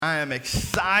am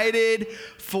excited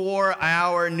for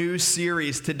our new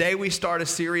series. Today we start a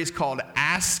series called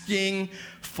Asking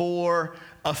for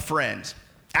a Friend.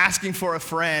 Asking for a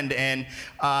friend. And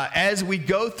as we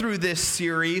go through this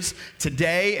series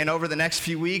today and over the next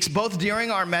few weeks, both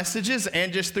during our messages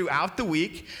and just throughout the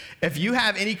week, if you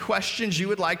have any questions you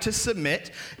would like to submit,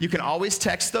 you can always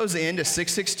text those in to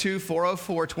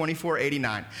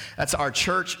 662-404-2489. That's our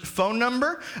church phone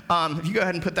number. If you go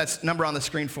ahead and put that number on the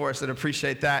screen for us, I'd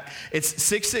appreciate that. It's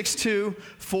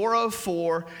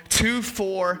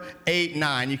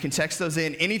 662-404-2489. You can text those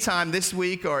in anytime this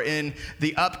week or in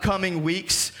the upcoming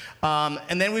weeks.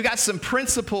 And then we've got some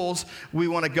principles we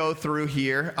want to go through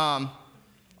here.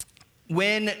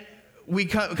 When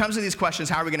it comes to these questions,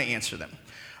 how are we going to answer them?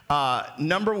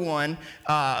 Number one,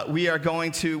 we are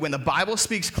going to, when the Bible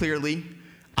speaks clearly,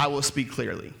 I will speak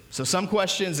clearly. So some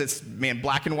questions, it's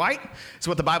black and white. It's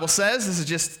what the Bible says. This is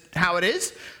just how it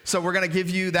is. So we're going to give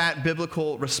you that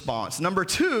biblical response. Number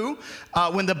two,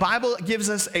 when the Bible gives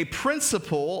us a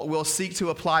principle, we'll seek to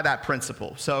apply that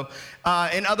principle. So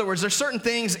in other words, there's certain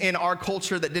things in our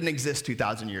culture that didn't exist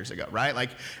 2,000 years ago, right? Like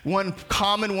one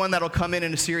common one that'll come in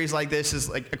a series like this is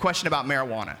like a question about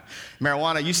marijuana.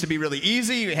 Marijuana used to be really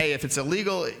easy. Hey, if it's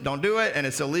illegal, don't do it. And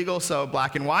it's illegal, so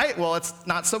black and white. Well, it's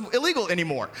not so illegal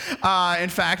anymore. In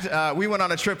fact, we went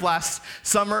on a trip last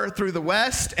summer through the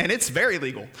West, and it's very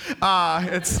legal.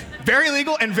 It's very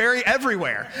legal and very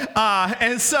everywhere.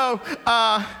 And so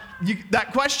that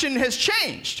question has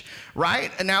changed,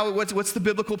 right? And now what's the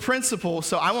biblical principle?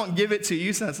 So I won't give it to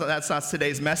you since that's not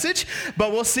today's message,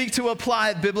 but we'll seek to apply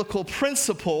a biblical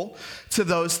principle to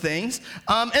those things.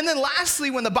 And then lastly,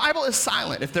 when the Bible is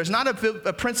silent, if there's not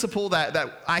a principle that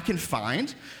I can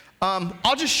find,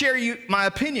 I'll just share my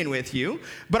opinion with you,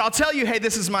 but I'll tell you, hey,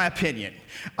 this is my opinion.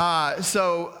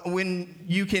 So when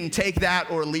you can take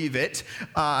that or leave it,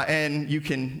 and you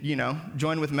can,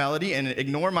 join with Melody and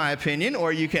ignore my opinion,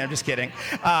 or you can, I'm just kidding.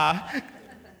 I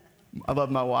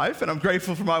love my wife, and I'm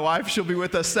grateful for my wife. She'll be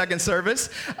with us second service.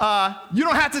 You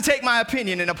don't have to take my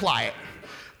opinion and apply it.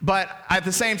 But at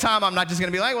the same time, I'm not just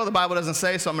going to be like, well, the Bible doesn't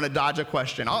say, so I'm going to dodge a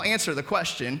question. I'll answer the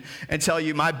question and tell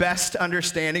you my best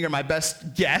understanding or my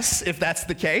best guess, if that's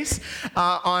the case,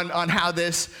 on how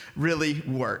this really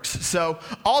works. So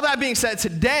all that being said,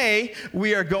 today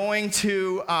we are going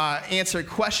to answer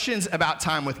questions about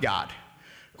time with God.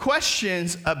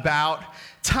 Questions about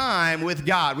time with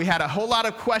God. We had a whole lot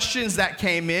of questions that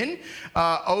came in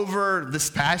over this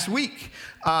past week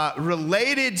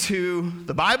related to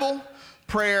the Bible,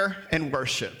 prayer, and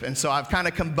worship. And so I've kind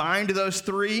of combined those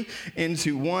three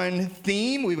into one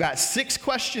theme. We've got 6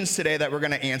 questions today that we're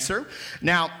going to answer.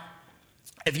 Now,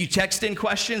 if you text in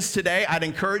questions today, I'd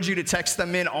encourage you to text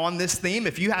them in on this theme.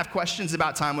 If you have questions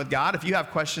about time with God, if you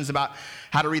have questions about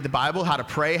how to read the Bible, how to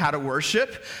pray, how to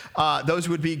worship, those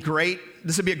would be great.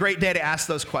 This would be a great day to ask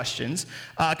those questions.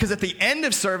 Because at the end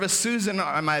of service, Susan,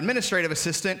 my administrative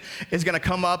assistant, is going to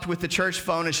come up with the church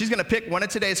phone, and she's going to pick one of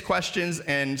today's questions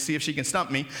and see if she can stump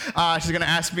me. She's going to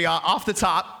ask me off the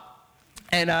top.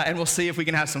 And we'll see if we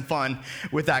can have some fun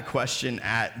with that question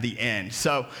at the end.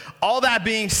 So all that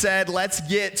being said, let's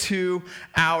get to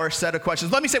our set of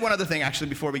questions. Let me say one other thing, actually,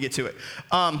 before we get to it.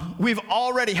 We've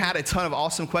already had a ton of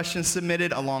awesome questions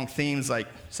submitted along themes like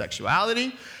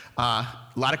sexuality, a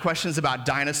lot of questions about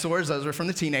dinosaurs. Those were from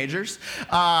the teenagers.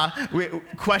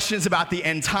 Questions about the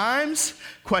end times,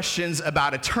 questions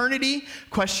about eternity,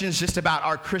 questions just about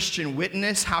our Christian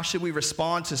witness. How should we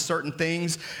respond to certain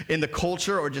things in the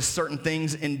culture or just certain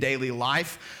things in daily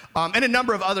life? And a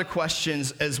number of other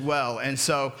questions as well. And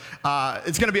so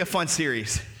it's going to be a fun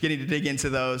series, getting to dig into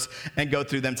those and go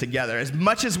through them together. As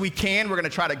much as we can, we're going to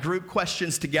try to group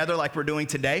questions together like we're doing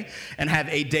today and have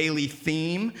a daily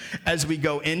theme as we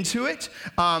go into it.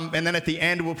 And then at the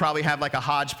end, we'll probably have like a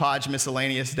hodgepodge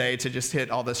miscellaneous day to just hit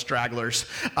all the stragglers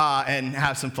and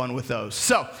have some fun with those.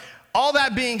 So all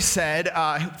that being said,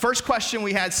 first question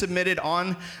we had submitted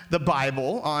on the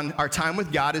Bible, on our time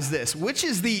with God, is this: which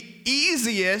is the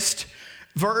easiest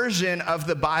version of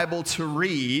the Bible to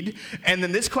read? And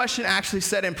then this question actually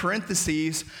said in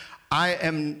parentheses, I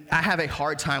have a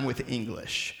hard time with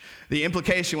English. The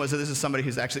implication was that this is somebody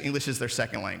who's actually English is their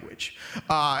second language.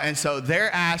 And so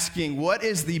they're asking, what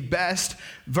is the best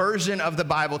version of the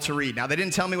Bible to read? Now, they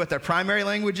didn't tell me what their primary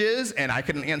language is, and I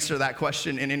couldn't answer that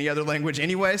question in any other language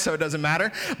anyway, so it doesn't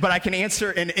matter. But I can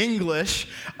answer in English.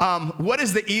 What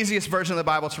is the easiest version of the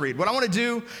Bible to read? What I want to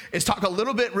do is talk a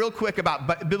little bit real quick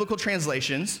about biblical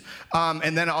translations,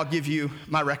 and then I'll give you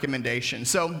my recommendation.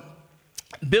 So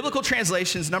biblical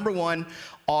translations, number one,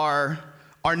 are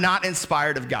are not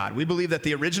inspired of God. We believe that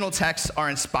the original texts are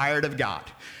inspired of God,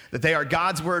 that they are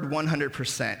God's word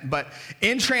 100%. But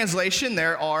in translation,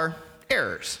 there are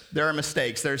errors. There are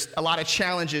mistakes. There's a lot of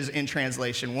challenges in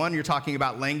translation. One, you're talking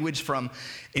about language from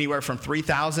anywhere from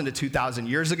 3,000 to 2,000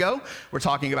 years ago. We're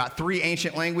talking about three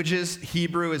ancient languages.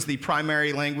 Hebrew is the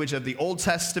primary language of the Old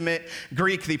Testament,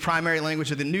 Greek, the primary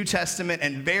language of the New Testament,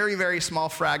 and very, very small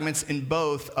fragments in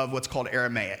both of what's called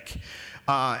Aramaic.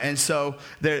 And so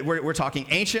we're talking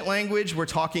ancient language. We're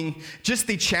talking just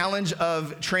the challenge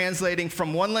of translating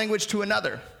from one language to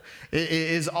another. It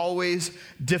is always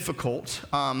difficult.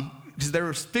 Because there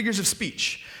are figures of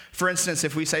speech. For instance,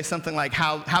 if we say something like,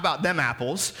 how about them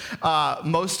apples?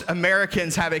 Most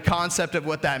Americans have a concept of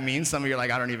what that means. Some of you are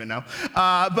like, I don't even know.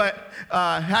 But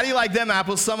how do you like them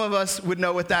apples? Some of us would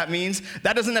know what that means.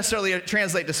 That doesn't necessarily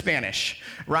translate to Spanish,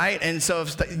 right? And so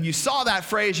if you saw that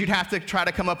phrase, you'd have to try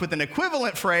to come up with an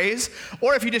equivalent phrase.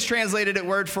 Or if you just translated it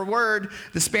word for word,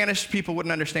 the Spanish people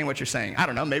wouldn't understand what you're saying. I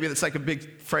don't know. Maybe that's like a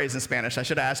big phrase in Spanish. I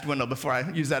should have asked Wendell before I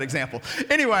used that example.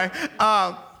 Anyway,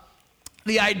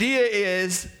 the idea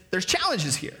is there's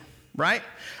challenges here, right?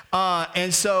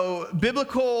 And so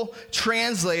biblical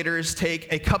translators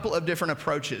take a couple of different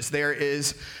approaches. There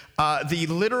is the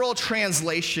literal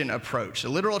translation approach. The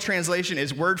literal translation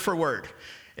is word for word.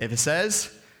 If it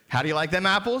says, how do you like them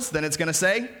apples? Then it's going to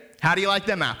say, how do you like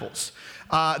them apples?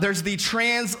 There's the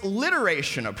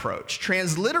transliteration approach.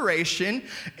 Transliteration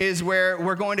is where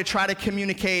we're going to try to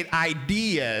communicate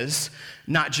ideas,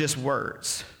 not just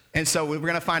words. And so we're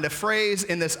going to find a phrase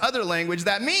in this other language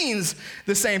that means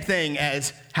the same thing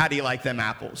as, how do you like them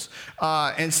apples?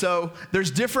 And so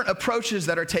there's different approaches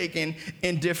that are taken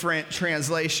in different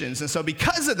translations. And so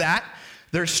because of that,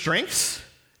 there's strengths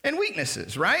and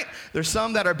weaknesses, right? There's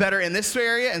some that are better in this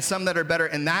area and some that are better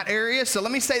in that area. So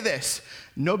let me say this.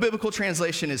 No biblical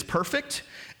translation is perfect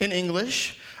in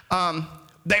English.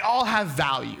 They all have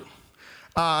value.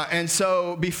 And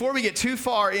so before we get too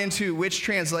far into which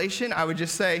translation, I would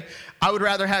just say, I would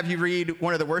rather have you read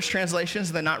one of the worst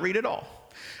translations than not read at all.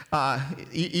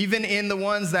 Even in the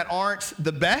ones that aren't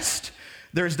the best,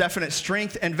 there's definite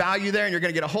strength and value there, and you're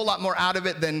going to get a whole lot more out of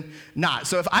it than not.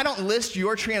 So if I don't list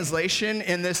your translation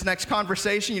in this next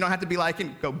conversation, you don't have to be like,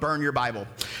 and go burn your Bible.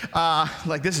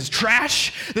 Like, this is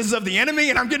trash, this is of the enemy,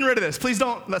 and I'm getting rid of this. Please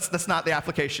don't, that's not the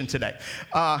application today.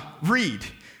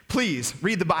 Please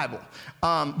read the Bible.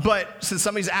 But since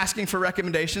somebody's asking for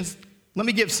recommendations, let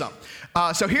me give some.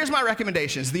 So here's my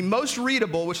recommendations. The most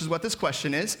readable, which is what this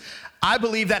question is, I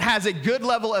believe that has a good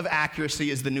level of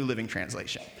accuracy, is the New Living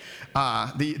Translation.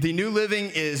 The New Living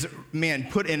is,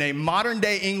 put in a modern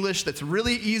day English that's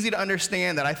really easy to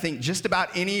understand, that I think just about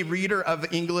any reader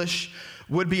of English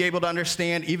would be able to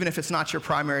understand, even if it's not your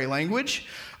primary language.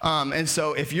 And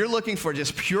so if you're looking for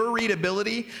just pure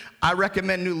readability, I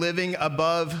recommend New Living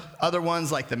above other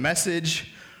ones like The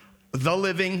Message, The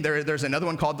Living. There's another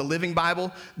one called The Living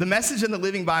Bible. The Message and The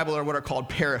Living Bible are what are called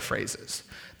paraphrases.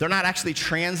 They're not actually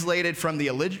translated from the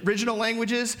original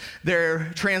languages.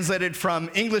 They're translated from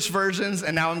English versions,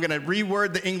 and now I'm going to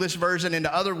reword the English version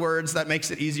into other words that makes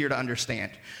it easier to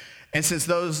understand. And since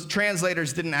those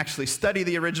translators didn't actually study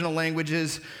the original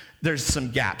languages, there's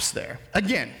some gaps there.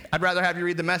 Again, I'd rather have you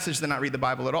read The Message than not read the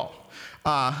Bible at all.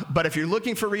 But if you're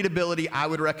looking for readability, I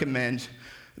would recommend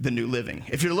the New Living.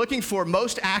 If you're looking for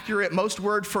most accurate, most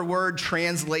word-for-word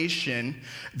translation,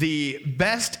 the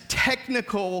best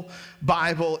technical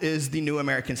Bible is the New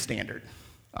American Standard.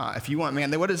 If you want,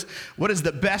 what is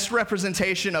the best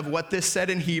representation of what this said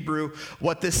in Hebrew,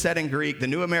 what this said in Greek? The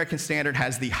New American Standard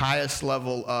has the highest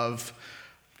level of,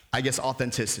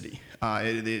 authenticity.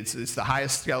 It's the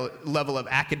highest level of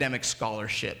academic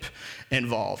scholarship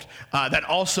involved. That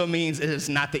also means it is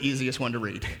not the easiest one to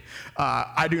read.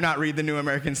 I do not read the New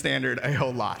American Standard a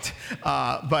whole lot.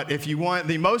 But if you want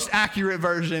the most accurate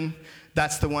version,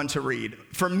 that's the one to read.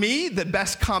 For me, the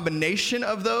best combination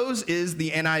of those is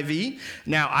the NIV.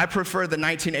 Now, I prefer the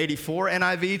 1984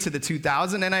 NIV to the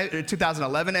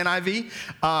 2011 NIV.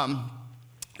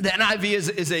 The NIV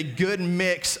is a good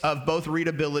mix of both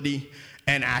readability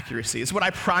and accuracy. It's what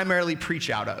I primarily preach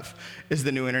out of, is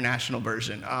the New International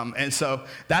Version. And so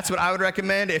that's what I would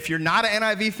recommend. If you're not an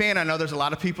NIV fan, I know there's a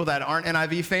lot of people that aren't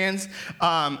NIV fans,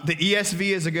 the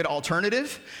ESV is a good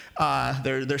alternative.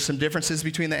 There's some differences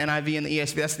between the NIV and the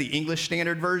ESV. That's the English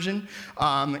Standard Version.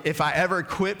 If I ever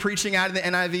quit preaching out of the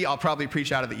NIV, I'll probably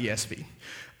preach out of the ESV.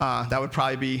 That would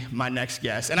probably be my next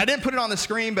guess. And I didn't put it on the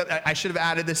screen, but I should have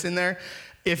added this in there.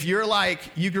 If you're like,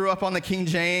 you grew up on the King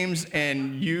James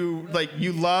and you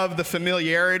love the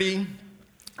familiarity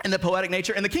and the poetic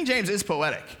nature, and the King James is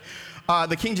poetic.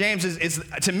 The King James is,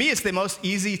 to me, it's the most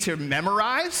easy to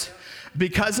memorize.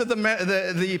 because of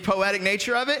the poetic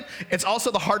nature of it, it's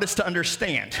also the hardest to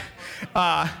understand.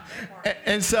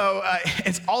 And so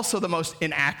it's also the most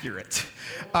inaccurate.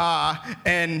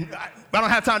 And I don't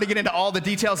have time to get into all the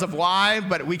details of why,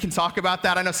 but we can talk about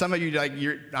that. I know some of you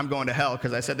I'm going to hell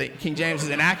because I said that King James is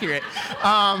inaccurate.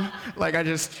 Like I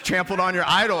just trampled on your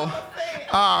idol.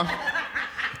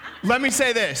 Let me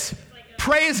say this.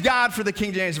 Praise God for the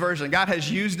King James Version. God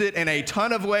has used it in a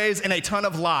ton of ways, in a ton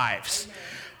of lives.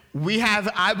 We have,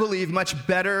 I believe, much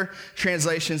better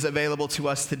translations available to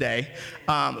us today,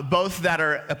 both that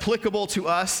are applicable to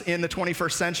us in the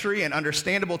 21st century and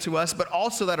understandable to us, but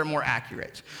also that are more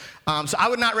accurate. So I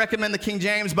would not recommend the King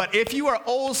James, but if you are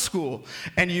old school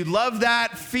and you love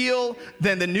that feel,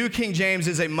 then the New King James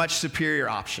is a much superior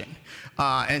option.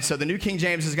 And so the New King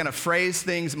James is going to phrase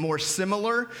things more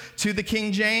similar to the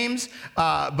King James,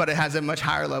 but it has a much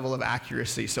higher level of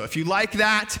accuracy. So if you like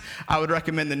that, I would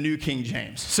recommend the New King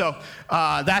James. So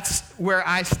that's where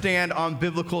I stand on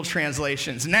biblical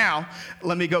translations. Now,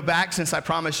 let me go back, since I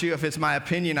promised you if it's my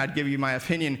opinion, I'd give you my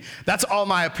opinion. That's all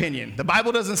my opinion. The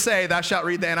Bible doesn't say thou shalt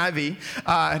read the NIV.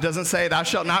 It doesn't say thou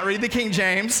shalt not read the King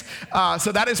James.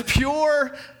 So that is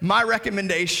pure my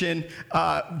recommendation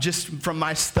just from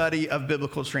my study of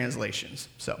biblical translations.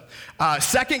 So,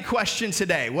 second question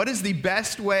today. What is the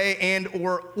best way and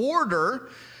or order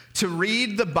to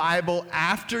read the Bible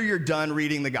after you're done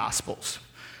reading the Gospels?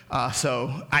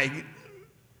 So I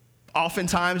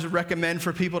oftentimes recommend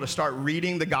for people to start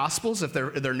reading the Gospels if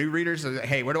they're new readers.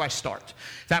 Hey, where do I start?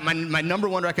 In fact, my number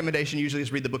one recommendation usually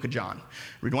is read the book of John.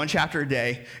 Read one chapter a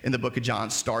day in the book of John.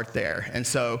 Start there. And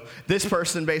so this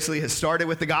person basically has started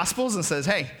with the Gospels and says,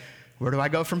 hey, where do I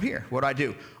go from here? What do I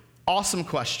do? Awesome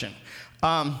question.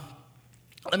 Let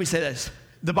me say this.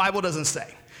 The Bible doesn't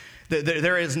say.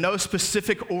 There is no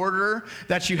specific order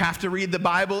that you have to read the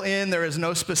Bible in. There is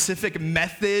no specific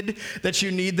method that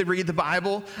you need to read the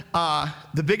Bible.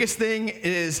 The biggest thing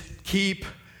is keep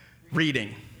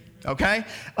reading, okay?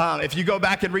 If you go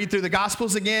back and read through the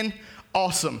Gospels again,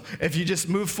 awesome. If you just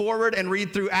move forward and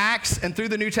read through Acts and through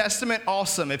the New Testament,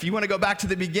 awesome. If you want to go back to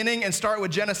the beginning and start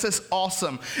with Genesis,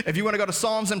 awesome. If you want to go to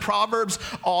Psalms and Proverbs,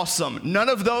 awesome. None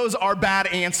of those are bad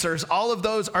answers. All of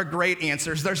those are great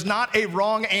answers. There's not a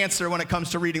wrong answer when it comes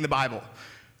to reading the Bible.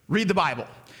 Read the Bible.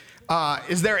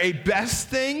 Is there a best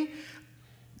thing?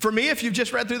 For me, if you've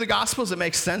just read through the Gospels, it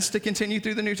makes sense to continue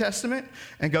through the New Testament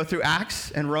and go through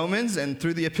Acts and Romans and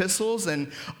through the epistles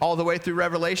and all the way through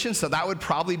Revelation. So that would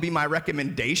probably be my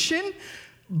recommendation,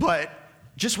 but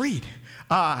just read.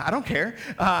 I don't care.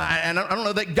 And I don't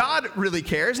know that God really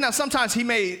cares. Now, sometimes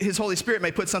His Holy Spirit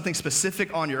may put something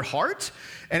specific on your heart,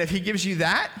 and if He gives you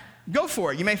that, go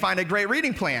for it. You may find a great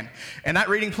reading plan, and that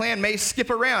reading plan may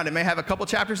skip around. It may have a couple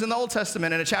chapters in the Old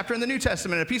Testament and a chapter in the New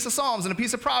Testament and a piece of Psalms and a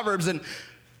piece of Proverbs, and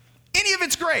any of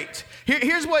it's great.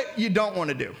 Here's what you don't want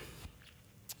to do.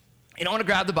 You don't want to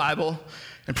grab the Bible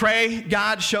and pray,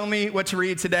 God, show me what to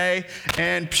read today,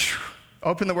 and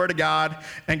open the Word of God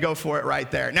and go for it right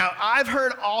there. Now, I've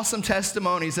heard awesome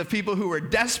testimonies of people who were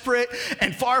desperate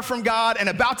and far from God and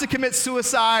about to commit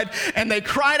suicide, and they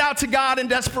cried out to God in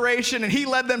desperation, and He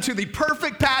led them to the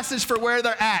perfect passage for where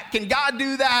they're at. Can God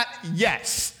do that?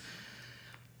 Yes.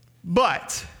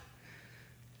 But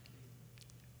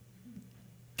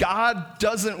God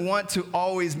doesn't want to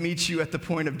always meet you at the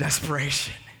point of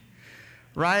desperation,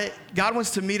 right? God wants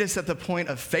to meet us at the point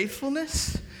of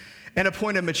faithfulness and a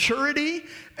point of maturity.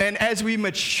 And as we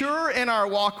mature in our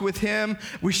walk with Him,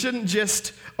 we shouldn't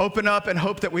just open up and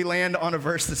hope that we land on a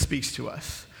verse that speaks to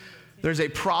us. There's a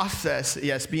process,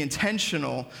 yes, be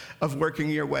intentional of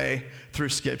working your way through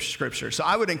Scripture. So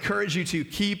I would encourage you to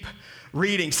keep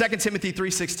reading. 2 Timothy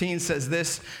 3:16 says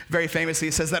this very famously.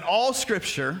 It says that all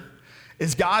Scripture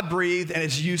is God-breathed and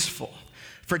is useful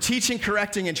for teaching,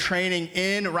 correcting, and training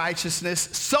in righteousness,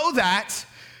 so that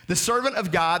the servant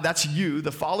of God, that's you,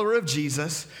 the follower of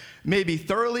Jesus, may be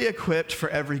thoroughly equipped for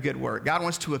every good work. God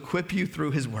wants to equip you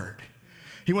through His Word.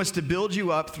 He wants to build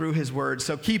you up through His Word.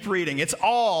 So keep reading. It's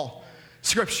all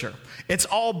Scripture. It's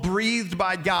all breathed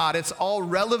by God. It's all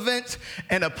relevant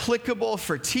and applicable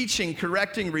for teaching,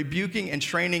 correcting, rebuking, and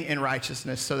training in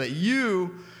righteousness, so that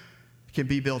you can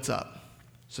be built up.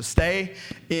 So stay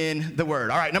in the Word.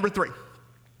 All right, number 3.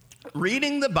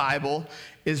 Reading the Bible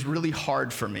is really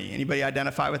hard for me. Anybody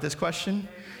identify with this question?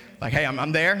 Like, hey,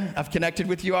 I'm there. I've connected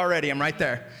with you already. I'm right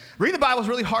there. Reading the Bible is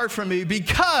really hard for me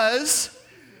because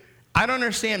I don't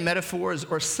understand metaphors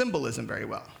or symbolism very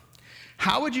well.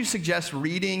 How would you suggest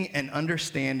reading and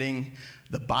understanding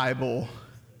the Bible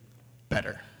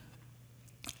better?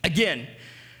 Again,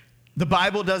 the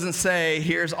Bible doesn't say,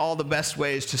 here's all the best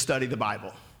ways to study the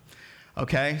Bible.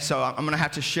 okay? So I'm going to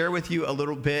have to share with you a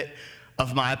little bit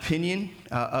of my opinion,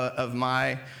 of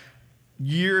my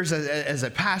years as a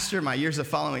pastor, my years of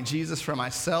following Jesus for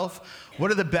myself. What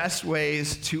are the best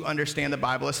ways to understand the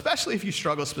Bible, especially if you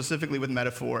struggle specifically with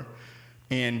metaphor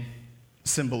and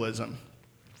symbolism?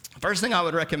 First thing I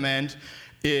would recommend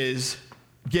is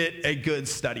get a good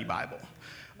study Bible.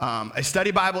 A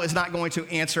study Bible is not going to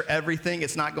answer everything.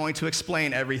 It's not going to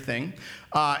explain everything.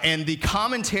 And the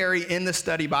commentary in the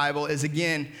study Bible is,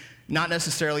 again, not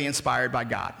necessarily inspired by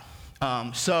God.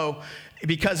 So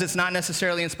because it's not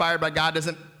necessarily inspired by God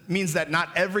means that not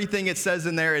everything it says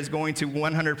in there is going to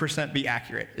 100% be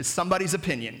accurate. It's somebody's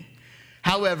opinion.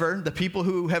 However, the people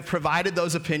who have provided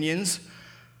those opinions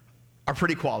are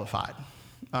pretty qualified.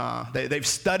 They've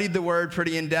studied the word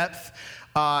pretty in depth,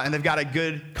 and they've got a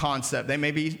good concept. They may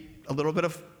be a little bit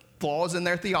of flaws in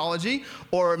their theology,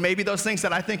 or maybe those things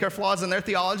that I think are flaws in their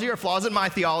theology are flaws in my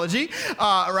theology,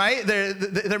 right?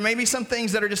 There may be some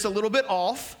things that are just a little bit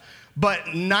off, but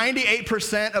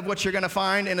 98% of what you're going to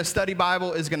find in a study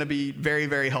Bible is going to be very,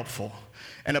 very helpful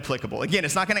and applicable. Again,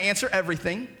 it's not going to answer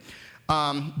everything,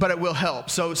 but it will help.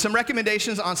 So some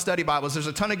recommendations on study Bibles. There's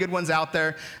a ton of good ones out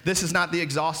there. This is not the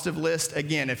exhaustive list.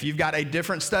 Again, if you've got a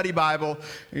different study Bible,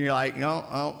 and you're like,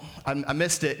 no, I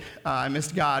missed it. I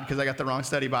missed God because I got the wrong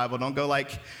study Bible. Don't go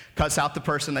cuss out the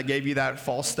person that gave you that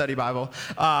false study Bible.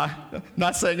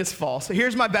 Not saying it's false.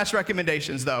 Here's my best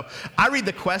recommendations, though. I read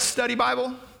the Quest study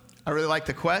Bible. I really like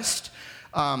the Quest.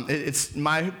 It's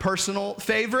my personal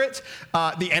favorite.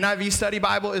 The NIV study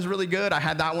Bible is really good. I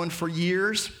had that one for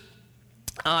years.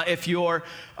 If you're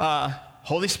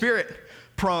Holy Spirit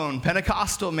prone,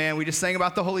 Pentecostal, man, we just sang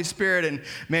about the Holy Spirit, and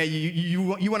man, you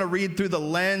want to read through the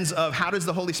lens of how does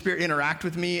the Holy Spirit interact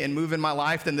with me and move in my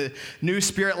life, then the New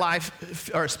Spirit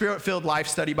Life or Spirit-Filled Life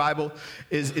Study Bible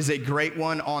is a great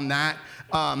one on that.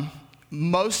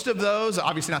 Most of those,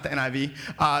 obviously not the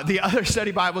NIV, the other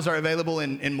study Bibles are available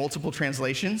in multiple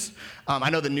translations. I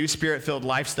know the New Spirit-Filled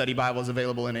Life Study Bible is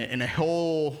available in a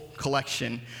whole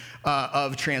collection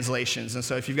of translations. And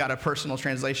so if you've got a personal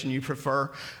translation you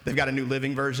prefer, they've got a New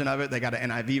Living version of it. They've got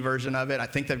an NIV version of it. I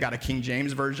think they've got a King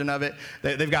James version of it.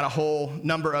 They've got a whole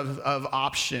number of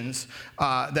options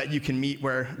that you can meet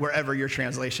wherever your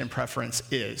translation preference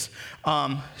is.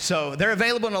 So they're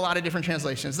available in a lot of different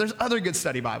translations. There's other good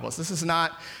study Bibles. This is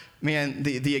not,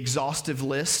 the exhaustive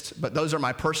list, but those are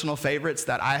my personal favorites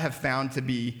that I have found to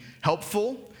be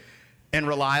helpful and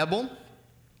reliable.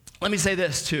 Let me say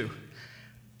this too.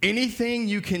 Anything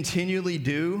you continually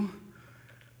do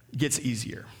gets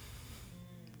easier.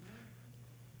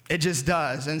 It just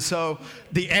does. And so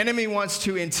the enemy wants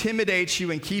to intimidate you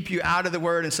and keep you out of the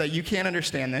word and say, you can't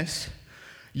understand this.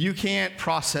 You can't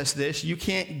process this. You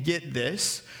can't get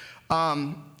this.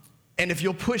 And if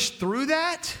you'll push through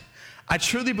that, I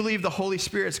truly believe the Holy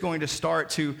Spirit's going to start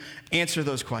to answer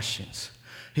those questions.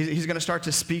 He's going to start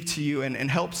to speak to you and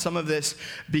help some of this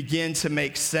begin to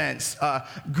make sense.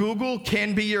 Google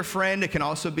can be your friend. It can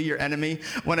also be your enemy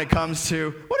when it comes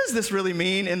to what does this really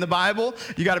mean in the Bible.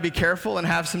 You got to be careful and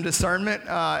have some discernment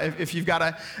if you've got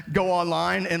to go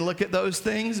online and look at those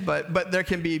things. But there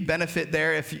can be benefit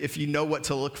there if you know what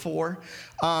to look for.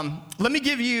 Let me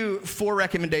give you 4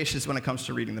 recommendations when it comes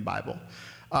to reading the Bible.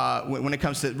 When it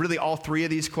comes to really all 3 of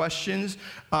these questions,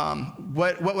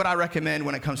 what would I recommend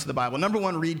when it comes to the Bible? Number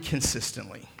 1, read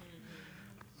consistently.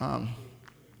 I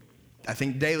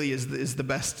think daily is the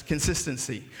best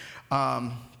consistency.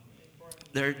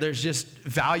 There's just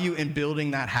value in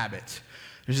building that habit.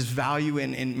 There's just value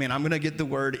in I'm going to get the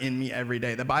word in me every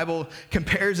day. The Bible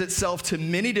compares itself to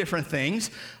many different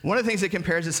things. One of the things it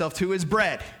compares itself to is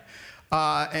bread,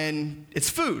 and it's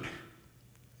food.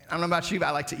 I don't know about you, but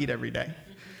I like to eat every day.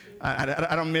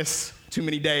 I don't miss too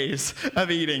many days of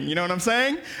eating, you know what I'm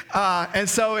saying? And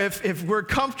so if we're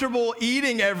comfortable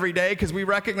eating every day because we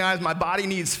recognize my body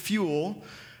needs fuel,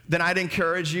 then I'd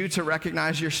encourage you to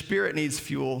recognize your spirit needs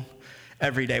fuel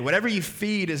every day. Whatever you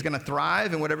feed is going to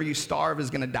thrive, and whatever you starve is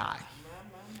going to die.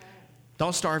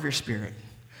 Don't starve your spirit.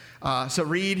 So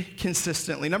read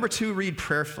consistently. Number 2, read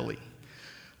prayerfully.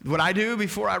 What I do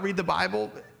before I read the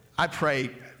Bible, I pray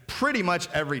pretty much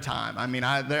every time.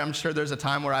 I'm sure there's a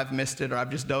time where I've missed it or I've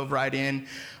just dove right in,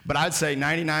 but I'd say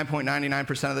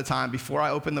 99.99% of the time before I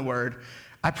open the Word,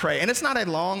 I pray. And it's not a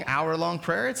long, hour-long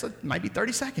prayer. It might be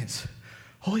 30 seconds.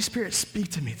 Holy Spirit,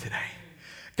 speak to me today.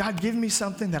 God, give me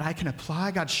something that I can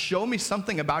apply. God, show me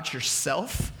something about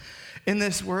yourself in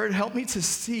this Word. Help me to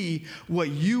see what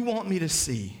you want me to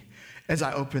see as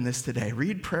I open this today.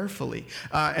 Read prayerfully.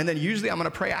 And then usually I'm going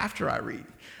to pray after I read.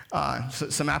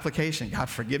 Some application. God,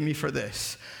 forgive me for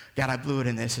this. God, I blew it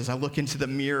in this. As I look into the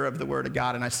mirror of the Word of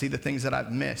God and I see the things that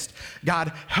I've missed.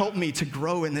 God, help me to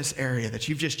grow in this area that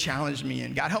you've just challenged me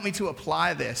in. God, help me to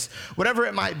apply this, whatever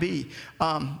it might be.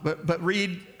 But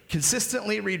read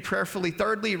consistently, read prayerfully.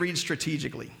 Thirdly, read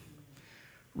strategically.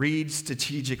 Read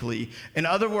strategically. In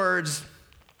other words,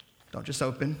 don't just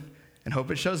open and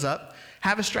hope it shows up.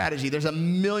 Have a strategy. There's a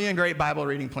million great Bible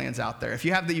reading plans out there. If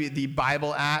you have the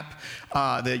Bible app,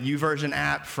 the YouVersion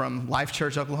app from Life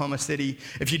Church Oklahoma City,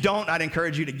 if you don't, I'd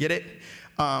encourage you to get it.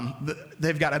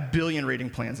 They've got a billion reading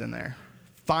plans in there.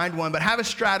 Find one, but have a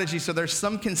strategy so there's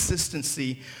some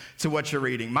consistency to what you're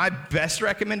reading. My best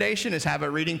recommendation is have a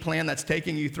reading plan that's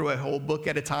taking you through a whole book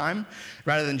at a time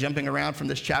rather than jumping around from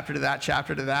this chapter to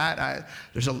that.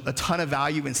 There's a ton of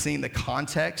value in seeing the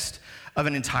context of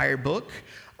an entire book.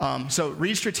 So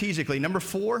read strategically. Number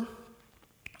 4,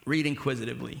 read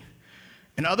inquisitively.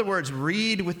 In other words,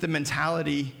 read with the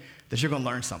mentality that you're going to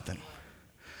learn something.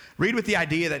 Read with the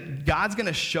idea that God's going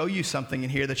to show you something in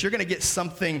here, that you're going to get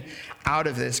something out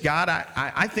of this. God,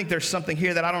 I think there's something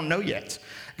here that I don't know yet.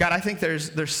 God, I think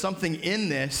there's something in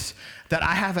this that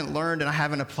I haven't learned and I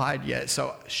haven't applied yet.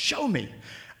 So show me.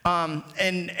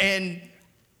 And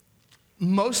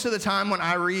most of the time when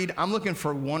I read, I'm looking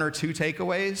for 1 or 2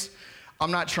 takeaways. I'm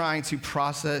not trying to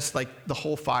process like the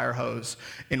whole fire hose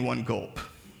in one gulp.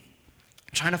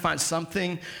 I'm trying to find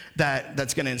something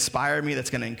that's going to inspire me, that's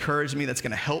going to encourage me, that's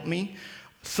going to help me,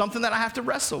 something that I have to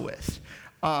wrestle with.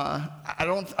 I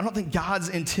don't think God's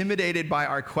intimidated by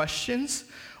our questions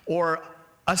or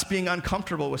us being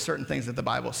uncomfortable with certain things that the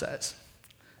Bible says.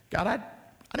 God,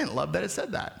 I didn't love that it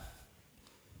said that.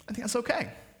 I think that's okay.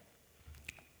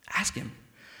 Ask him.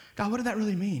 God, what did that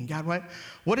really mean? God,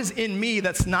 what is in me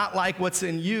that's not like what's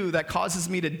in you that causes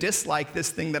me to dislike this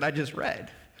thing that I just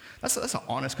read? That's an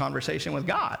honest conversation with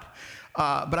God.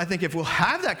 But I think if we'll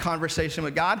have that conversation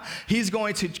with God, he's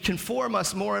going to conform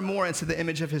us more and more into the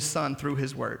image of his son through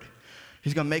his word.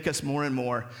 He's going to make us more and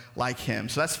more like him.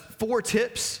 So that's 4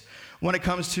 tips when it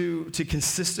comes to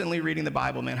consistently reading the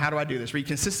Bible, man. How do I do this? Read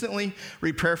consistently,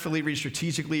 read prayerfully, read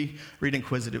strategically, read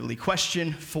inquisitively.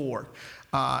 Question 4.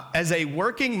 As a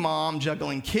working mom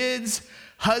juggling kids,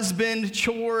 husband,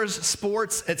 chores,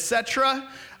 sports, etc.,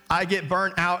 I get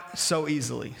burnt out so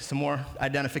easily. Some more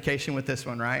identification with this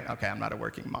one, right? Okay, I'm not a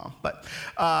working mom, but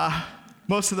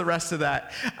most of the rest of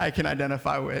that I can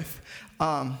identify with.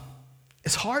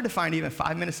 It's hard to find even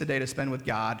 5 minutes a day to spend with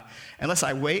God unless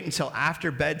I wait until after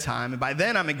bedtime, and by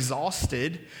then I'm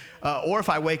exhausted, or if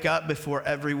I wake up before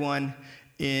everyone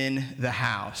in the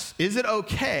house. Is it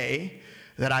okay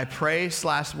that I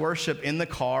pray/worship in the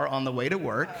car on the way to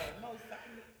work?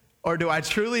 Or do I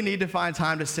truly need to find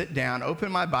time to sit down,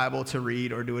 open my Bible to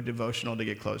read, or do a devotional to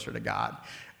get closer to God?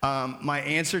 My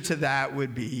answer to that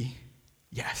would be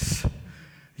yes.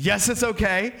 Yes, it's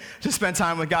okay to spend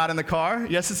time with God in the car.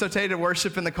 Yes, it's okay to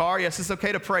worship in the car. Yes, it's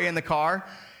okay to pray in the car.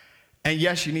 And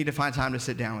yes, you need to find time to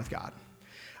sit down with God.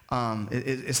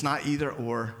 It's not either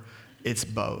or, it's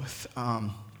both.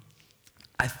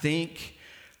 I think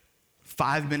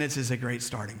 5 minutes is a great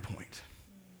starting point.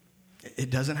 It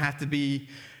doesn't have to be,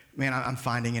 man, I'm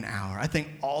finding an hour. I think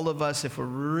all of us, if we're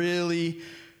really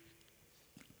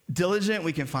diligent,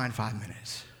 we can find 5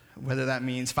 minutes. Whether that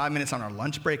means 5 minutes on our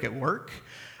lunch break at work,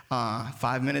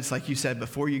 5 minutes, like you said,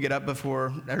 before you get up,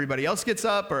 before everybody else gets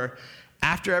up, or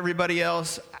after everybody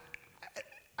else.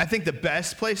 I think the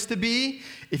best place to be,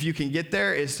 if you can get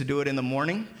there, is to do it in the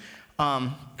morning.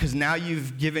 Because now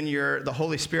you've given the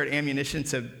Holy Spirit ammunition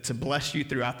to bless you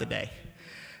throughout the day.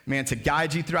 Man, to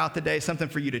guide you throughout the day, something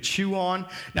for you to chew on.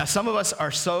 Now, some of us are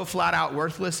so flat out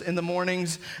worthless in the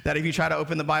mornings that if you try to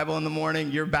open the Bible in the morning,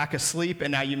 you're back asleep,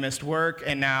 and now you missed work,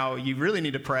 and now you really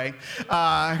need to pray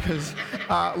because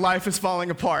life is falling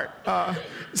apart.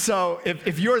 So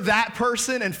if you're that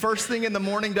person and first thing in the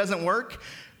morning doesn't work,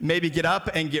 maybe get up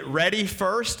and get ready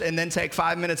first and then take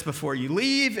 5 minutes before you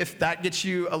leave. If that gets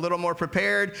you a little more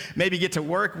prepared, maybe get to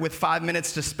work with 5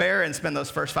 minutes to spare and spend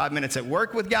those first 5 minutes at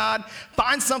work with God.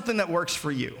 Find something that works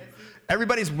for you.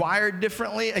 Everybody's wired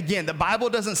differently. Again, the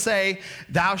Bible doesn't say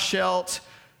thou shalt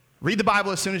read the Bible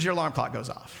as soon as your alarm clock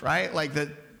goes off, right?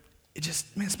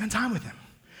 Spend time with him.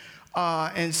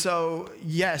 And so,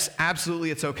 yes,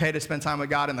 absolutely, it's okay to spend time with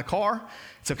God in the car.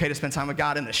 It's okay to spend time with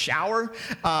God in the shower.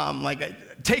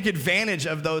 Take advantage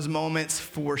of those moments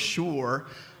for sure,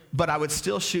 but I would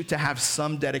still shoot to have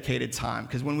some dedicated time,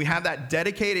 because when we have that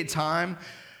dedicated time,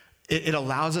 it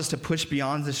allows us to push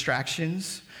beyond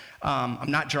distractions. I'm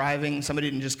not driving.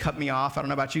 Somebody didn't just cut me off. I don't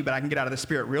know about you, but I can get out of the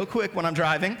Spirit real quick when I'm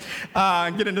driving,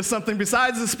 get into something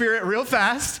besides the Spirit real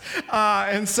fast.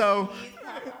 And so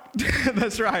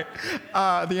That's right.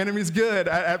 The enemy's good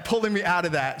at pulling me out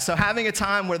of that. So having a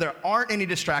time where there aren't any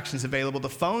distractions available, the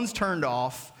phone's turned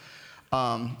off,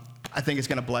 I think it's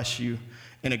going to bless you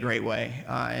in a great way.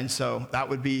 And so that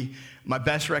would be my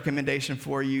best recommendation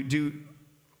for you.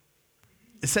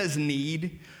 It says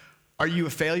need. Are you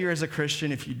a failure as a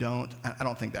Christian if you don't? I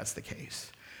don't think that's the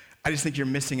case. I just think you're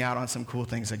missing out on some cool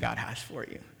things that God has for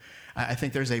you. I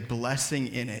think there's a blessing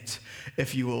in it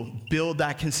if you will build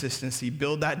that consistency,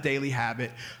 build that daily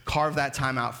habit, carve that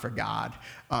time out for God.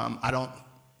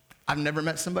 I've never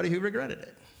met somebody who regretted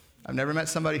it. I've never met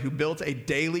somebody who built a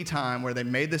daily time where they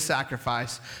made the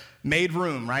sacrifice, made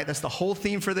room, right? That's the whole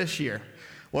theme for this year.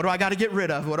 What do I got to get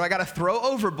rid of? What do I got to throw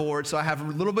overboard so I have a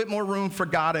little bit more room for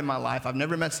God in my life? I've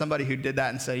never met somebody who did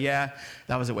that and said, yeah,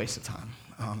 that was a waste of time.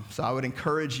 So I would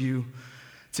encourage you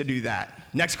to do that.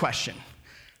 Next question.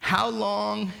 How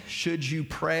long should you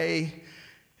pray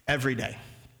every day?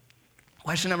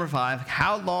 Question number 5,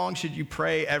 how long should you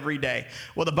pray every day?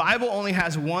 Well, the Bible only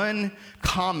has one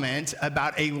comment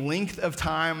about a length of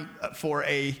time for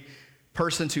a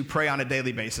person to pray on a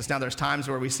daily basis. Now, there's times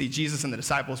where we see Jesus and the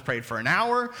disciples prayed for an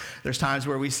hour. There's times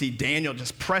where we see Daniel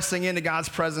just pressing into God's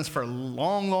presence for a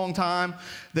long, long time.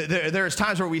 There's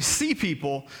times where we see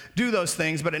people do those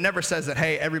things, but it never says that,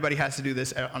 hey, everybody has to do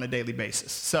this on a daily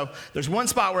basis. So there's one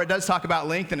spot where it does talk about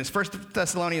length, and it's 1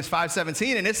 Thessalonians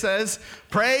 5:17, and it says,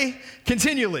 pray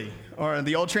continually, or in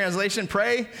the old translation,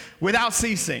 pray without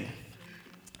ceasing.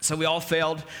 So we all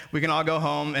failed. We can all go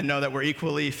home and know that we're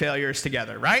equally failures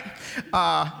together, right?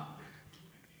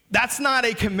 That's not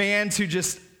a command to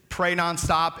just pray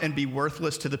nonstop and be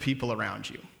worthless to the people around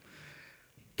you.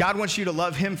 God wants you to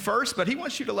love him first, but he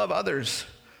wants you to love others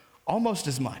almost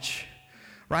as much,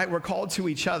 right? We're called to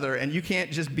each other, and you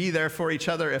can't just be there for each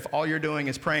other if all you're doing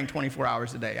is praying 24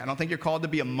 hours a day. I don't think you're called to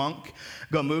be a monk,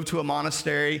 go move to a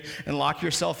monastery, and lock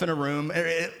yourself in a room.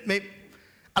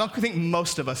 I don't think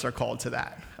most of us are called to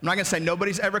that. I'm not going to say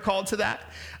nobody's ever called to that,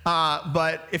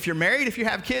 but if you're married, if you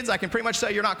have kids, I can pretty much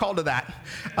say you're not called to that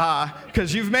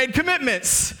because you've made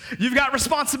commitments. You've got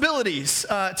responsibilities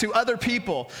to other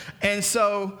people. And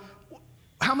so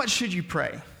how much should you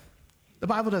pray? The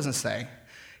Bible doesn't say.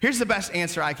 Here's the best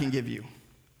answer I can give you.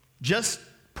 Just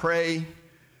pray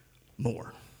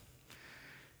more.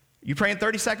 You praying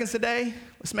 30 seconds a day?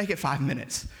 Let's make it 5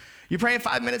 minutes. You're praying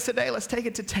 5 minutes a day? Let's take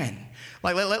it to 10.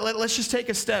 Let's just take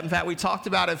a step. In fact, we talked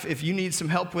about if you need some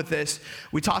help with this,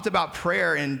 we talked about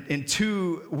prayer in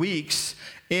 2 weeks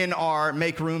in our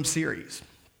Make Room series.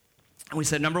 And we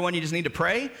said, number 1, you just need to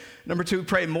pray. Number 2,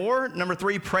 pray more. Number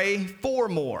 3, pray for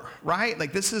more, right?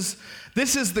 This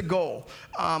is the goal.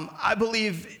 I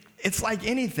believe it's like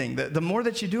anything. The more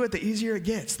that you do it, the easier it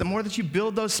gets. The more that you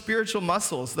build those spiritual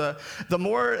muscles, the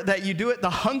more that you do it, the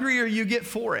hungrier you get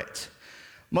for it.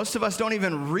 Most of us don't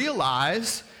even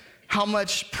realize how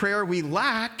much prayer we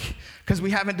lack because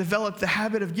we haven't developed the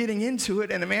habit of getting into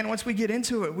it. And man, once we get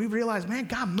into it, we realize, man,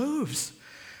 God moves.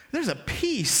 There's a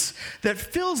peace that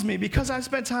fills me because I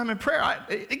spent time in prayer.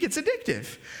 It gets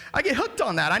addictive. I get hooked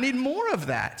on that. I need more of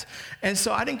that. And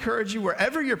so I'd encourage you,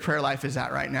 wherever your prayer life is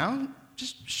at right now,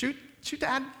 just shoot to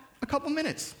add a couple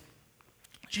minutes.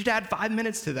 Shoot to add 5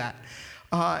 minutes to that.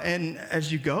 And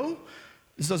as you go,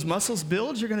 as those muscles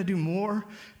build, you're going to do more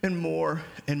and more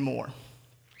and more.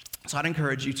 So I'd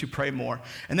encourage you to pray more.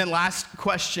 And then last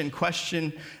question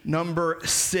number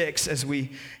 6 as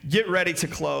we get ready to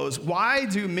close. Why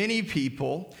do many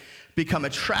people become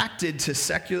attracted to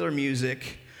secular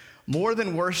music more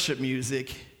than worship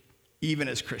music, even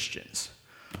as Christians?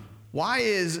 Why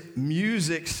is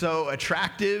music so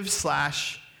attractive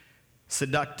 /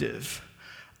 seductive?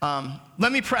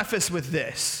 Let me preface with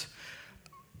this.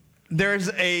 There's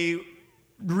a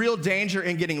real danger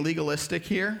in getting legalistic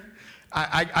here.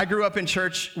 I grew up in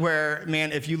church where,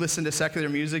 man, if you listened to secular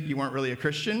music, you weren't really a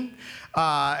Christian.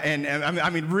 And I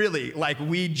mean, really,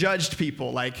 we judged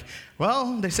people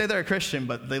well, they say they're a Christian,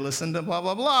 but they listen to blah,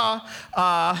 blah,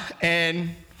 blah.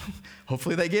 And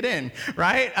hopefully they get in,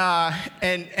 right?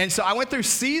 And so I went through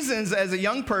seasons as a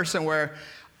young person where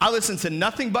I listened to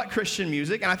nothing but Christian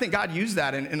music, and I think God used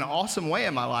that in an awesome way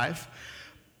in my life.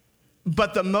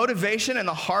 But the motivation and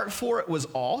the heart for it was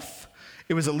off.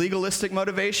 It was a legalistic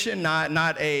motivation,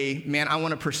 not a, man, I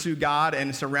want to pursue God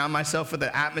and surround myself with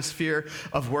an atmosphere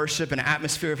of worship and an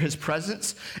atmosphere of his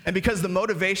presence. And because the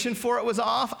motivation for it was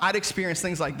off, I'd experience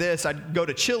things like this. I'd go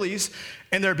to Chili's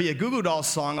and there'd be a Goo Goo Dolls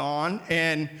song on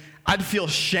and I'd feel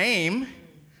shame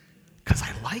because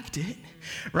I liked it,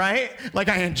 right?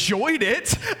 I enjoyed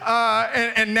it.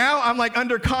 And now I'm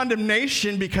under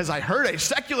condemnation because I heard a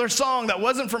secular song that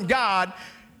wasn't from God.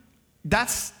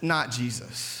 That's not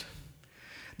Jesus.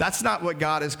 That's not what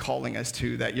God is calling us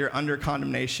to, that you're under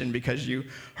condemnation because you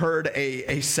heard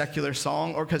a secular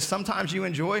song or because sometimes you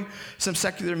enjoy some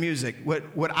secular music.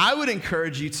 What I would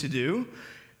encourage you to do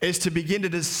is to begin to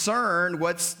discern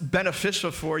what's beneficial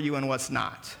for you and what's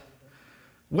not.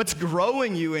 What's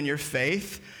growing you in your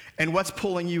faith and what's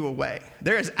pulling you away.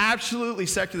 There is absolutely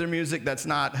secular music that's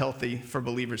not healthy for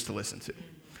believers to listen to.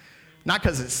 Not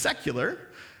because it's secular,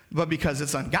 but because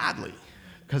it's ungodly,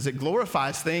 because it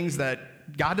glorifies things that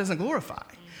God doesn't glorify.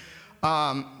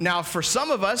 Now, for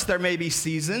some of us, there may be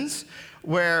seasons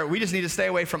where we just need to stay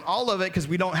away from all of it because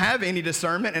we don't have any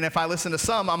discernment, and if I listen to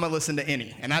some, I'm going to listen to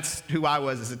any. And that's who I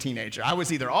was as a teenager. I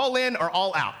was either all in or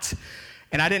all out.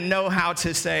 And I didn't know how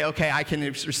to say, okay, I can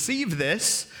receive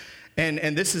this,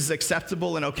 and this is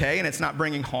acceptable and okay, and it's not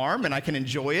bringing harm, and I can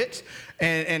enjoy it.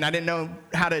 And I didn't know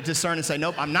how to discern and say,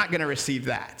 nope, I'm not going to receive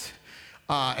that.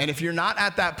 And if you're not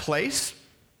at that place,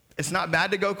 it's not bad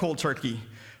to go cold turkey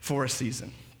for a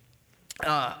season.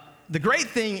 The great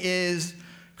thing is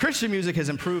Christian music has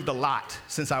improved a lot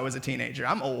since I was a teenager.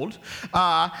 I'm old.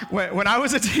 When I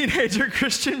was a teenager,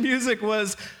 Christian music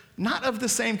was not of the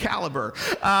same caliber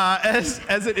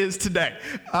as it is today.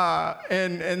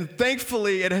 And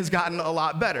thankfully, it has gotten a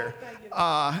lot better.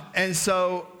 And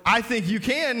so I think you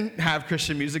can have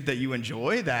Christian music that you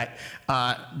enjoy, that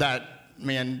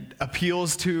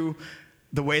appeals to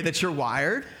the way that you're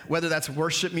wired, whether that's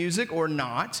worship music or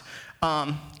not.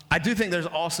 I do think there's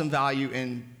awesome value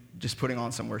in just putting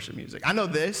on some worship music. I know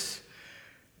this,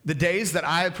 the days that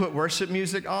I put worship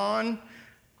music on,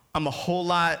 I'm a whole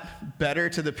lot better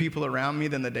to the people around me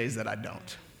than the days that I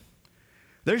don't.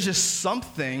 There's just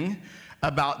something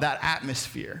about that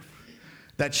atmosphere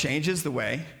that changes the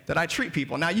way that I treat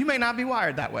people. Now, you may not be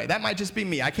wired that way. That might just be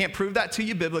me. I can't prove that to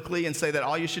you biblically and say that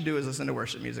all you should do is listen to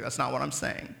worship music. That's not what I'm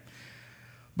saying.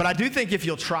 But I do think if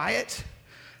you'll try it,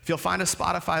 if you'll find a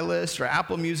Spotify list or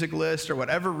Apple Music list or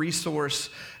whatever resource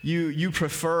you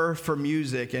prefer for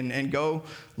music and go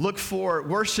look for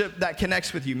worship that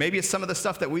connects with you. Maybe it's some of the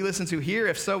stuff that we listen to here.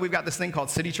 If so, we've got this thing called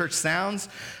City Church Sounds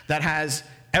that has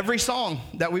every song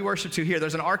that we worship to here.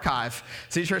 There's an archive,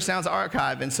 City Church Sounds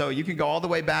archive, and so you can go all the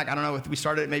way back. I don't know, we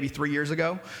started it maybe 3 years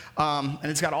ago, and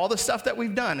it's got all the stuff that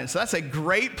we've done, and so that's a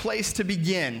great place to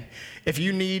begin if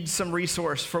you need some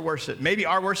resource for worship. Maybe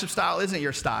our worship style isn't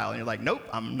your style, and you're like, nope,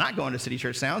 I'm not going to City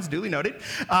Church Sounds, duly noted.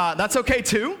 That's okay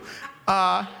too.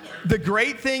 The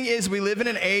great thing is we live in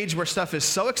an age where stuff is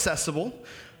so accessible.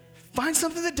 Find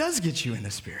something that does get you in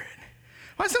the Spirit.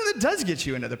 Find something that does get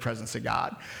you into the presence of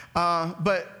God.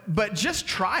 But just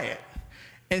try it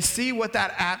and see what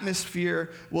that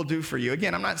atmosphere will do for you.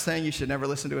 Again, I'm not saying you should never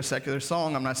listen to a secular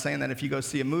song. I'm not saying that if you go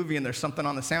see a movie and there's something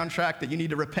on the soundtrack that you need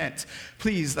to repent.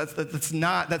 Please, that's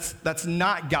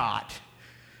not God.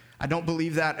 I don't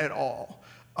believe that at all.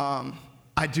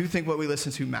 I do think what we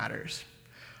listen to matters.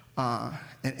 And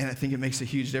I think it makes a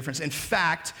huge difference. In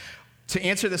fact, to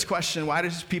answer this question, why are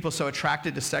people so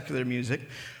attracted to secular music?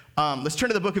 Let's turn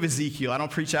to the book of Ezekiel. I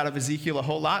don't preach out of Ezekiel a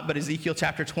whole lot, but Ezekiel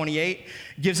chapter 28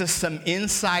 gives us some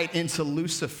insight into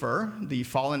Lucifer, the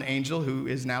fallen angel who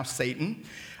is now Satan,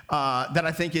 that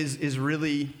I think is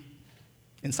really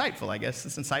insightful, I guess.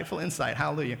 It's insightful insight.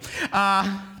 Hallelujah.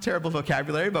 Terrible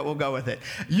vocabulary, but we'll go with it.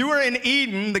 You were in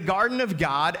Eden, the garden of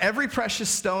God. Every precious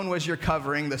stone was your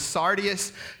covering, the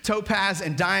sardius, topaz,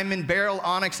 and diamond, beryl,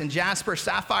 onyx, and jasper,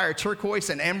 sapphire, turquoise,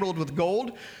 and emerald with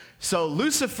gold. So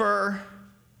Lucifer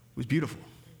was beautiful.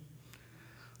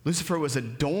 Lucifer was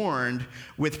adorned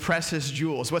with precious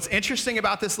jewels. What's interesting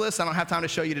about this list, I don't have time to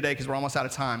show you today because we're almost out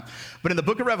of time, but in the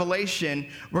book of Revelation,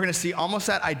 we're going to see almost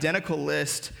that identical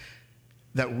list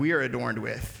that we are adorned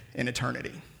with in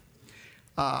eternity.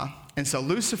 And so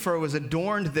Lucifer was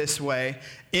adorned this way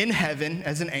in heaven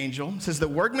as an angel. It says, the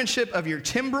workmanship of your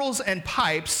timbrels and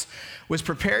pipes was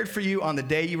prepared for you on the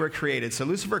day you were created. So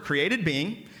Lucifer, created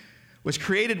being, was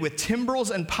created with timbrels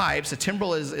and pipes. A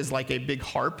timbrel is like a big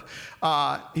harp.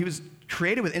 He was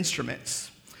created with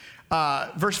instruments.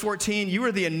 Verse 14, you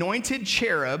are the anointed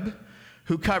cherub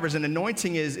who covers. And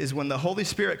anointing is when the Holy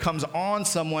Spirit comes on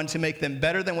someone to make them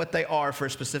better than what they are for a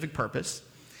specific purpose.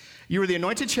 You are the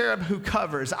anointed cherub who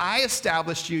covers. I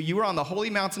established you. You were on the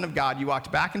holy mountain of God. You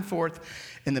walked back and forth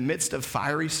in the midst of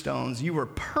fiery stones. You were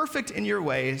perfect in your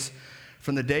ways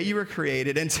from the day you were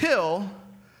created until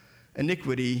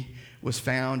iniquity was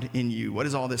found in you. What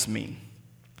does all this mean?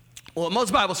 Well,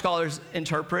 most Bible scholars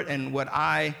interpret, and what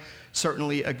I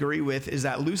certainly agree with, is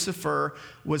that Lucifer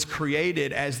was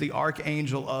created as the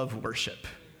archangel of worship.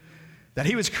 That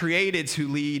he was created to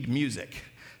lead music.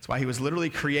 That's why he was literally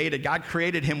created. God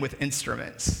created him with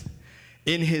instruments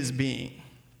in his being.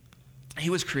 He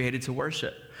was created to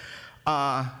worship.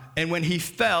 And when he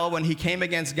fell, when he came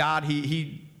against God,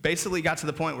 he basically got to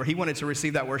the point where he wanted to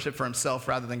receive that worship for himself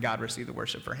rather than God receive the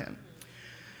worship for him.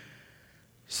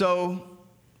 So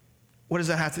what does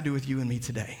that have to do with you and me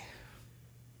today?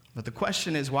 But the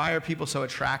question is, why are people so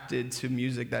attracted to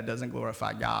music that doesn't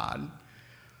glorify God?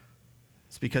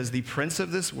 It's because the prince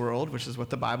of this world, which is what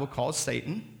the Bible calls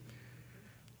Satan,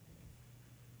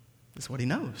 is what he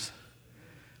knows.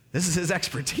 This is his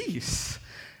expertise.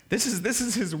 This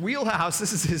is his wheelhouse.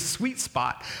 This is his sweet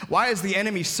spot. Why is the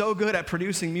enemy so good at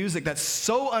producing music that's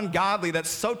so ungodly, that's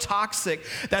so toxic,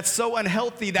 that's so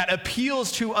unhealthy, that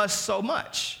appeals to us so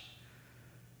much?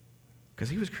 Because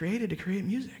he was created to create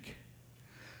music.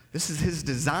 This is his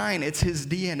design. It's his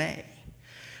DNA.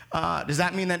 Does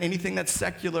that mean that anything that's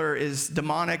secular is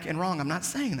demonic and wrong? I'm not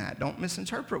saying that. Don't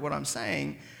misinterpret what I'm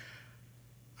saying.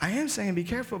 I am saying be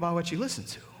careful about what you listen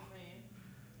to.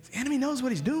 The enemy knows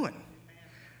what he's doing.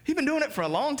 He's been doing it for a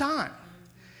long time.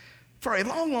 For a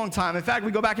long, long time. In fact,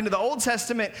 we go back into the Old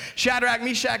Testament, Shadrach,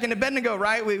 Meshach, and Abednego,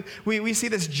 right? We see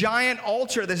this giant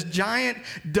altar, this giant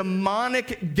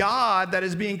demonic god that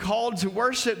is being called to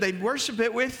worship. They worship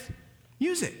it with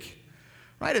music,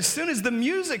 right? As soon as the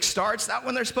music starts, that's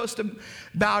when they're supposed to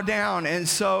bow down. And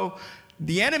so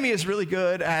the enemy is really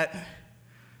good at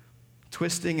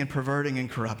twisting and perverting and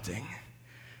corrupting.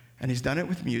 And he's done it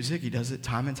with music. He does it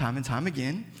time and time and time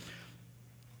again.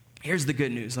 Here's the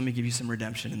good news. Let me give you some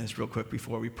redemption in this real quick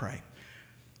before we pray.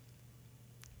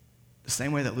 The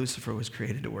same way that Lucifer was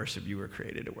created to worship, you were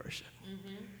created to worship.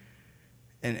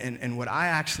 And what I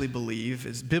actually believe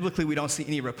is biblically we don't see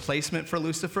any replacement for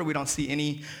Lucifer. We don't see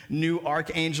any new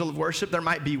archangel of worship. There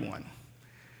might be one.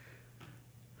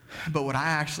 But what I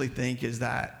actually think is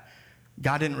that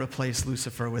God didn't replace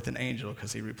Lucifer with an angel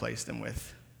because he replaced him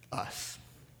with us.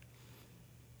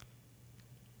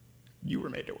 You were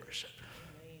made to worship.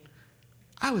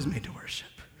 I was made to worship.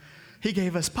 He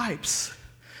gave us pipes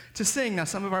to sing. Now,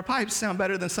 some of our pipes sound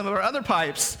better than some of our other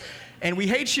pipes. And we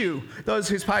hate you, those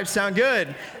whose pipes sound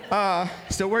good.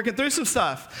 Still working through some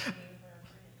stuff.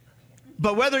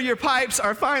 But whether your pipes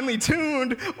are finely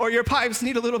tuned or your pipes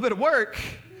need a little bit of work,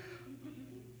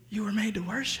 you were made to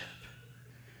worship.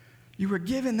 You were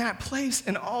given that place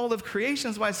in all of creation.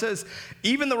 That's why it says,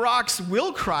 even the rocks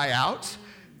will cry out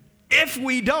if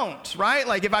we don't, right?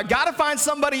 Like if I gotta find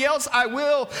somebody else, I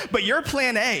will, but you're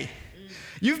plan A.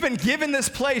 You've been given this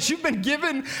place. You've been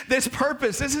given this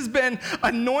purpose. This has been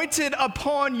anointed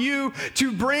upon you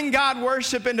to bring God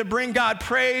worship and to bring God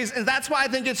praise. And that's why I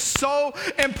think it's so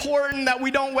important that we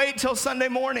don't wait till Sunday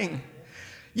morning.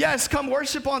 Yes, come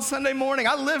worship on Sunday morning.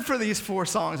 I live for these 4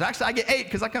 songs. Actually, I get 8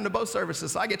 because I come to both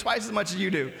services, so I get twice as much as you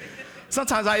do.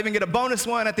 Sometimes I even get a bonus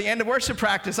one at the end of worship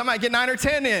practice. I might get 9 or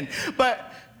 10 in.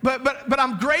 But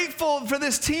I'm grateful for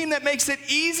this team that makes it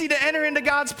easy to enter into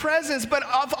God's presence. But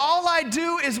if all I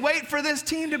do is wait for this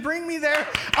team to bring me there,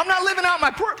 I'm not living out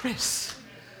my purpose.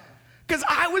 Because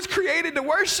I was created to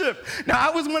worship. Now,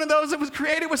 I was one of those that was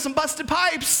created with some busted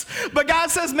pipes. But God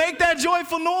says, make that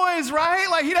joyful noise, right?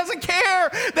 Like he doesn't care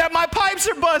that my pipes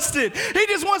are busted. He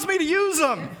just wants me to use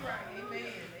them.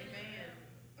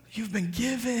 You've been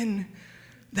given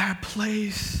that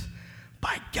place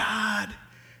by God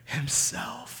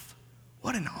himself.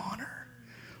 What an honor.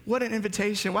 What an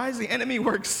invitation. Why does the enemy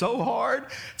work so hard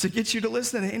to get you to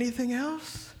listen to anything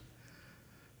else?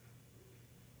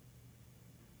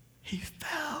 He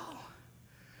fell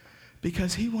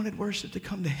because he wanted worship to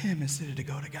come to him instead of to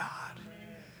go to God.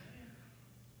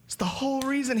 It's the whole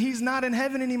reason he's not in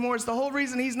heaven anymore. It's the whole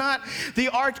reason he's not the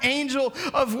archangel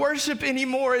of worship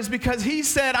anymore is because he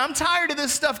said, I'm tired of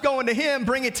this stuff going to him.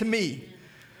 Bring it to me.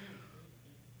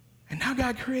 And now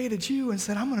God created you and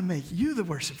said, I'm going to make you the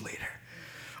worship leader.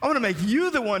 I'm going to make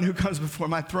you the one who comes before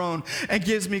my throne and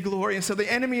gives me glory. And so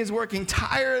the enemy is working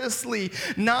tirelessly,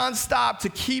 nonstop to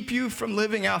keep you from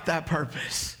living out that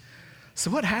purpose. So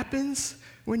what happens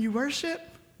when you worship?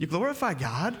 You glorify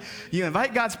God. You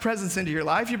invite God's presence into your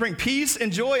life. You bring peace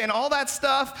and joy and all that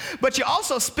stuff, but you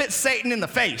also spit Satan in the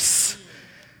face.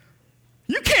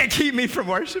 You can't keep me from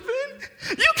worshiping.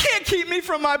 You can't keep me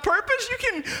from my purpose. You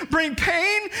can bring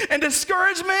pain and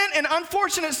discouragement and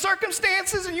unfortunate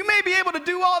circumstances, and you may be able to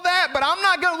do all that, but I'm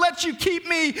not going to let you keep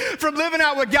me from living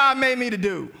out what God made me to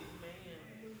do.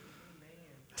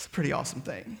 That's a pretty awesome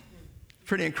thing.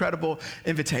 Pretty incredible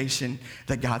invitation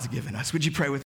that God's given us. Would you pray with me?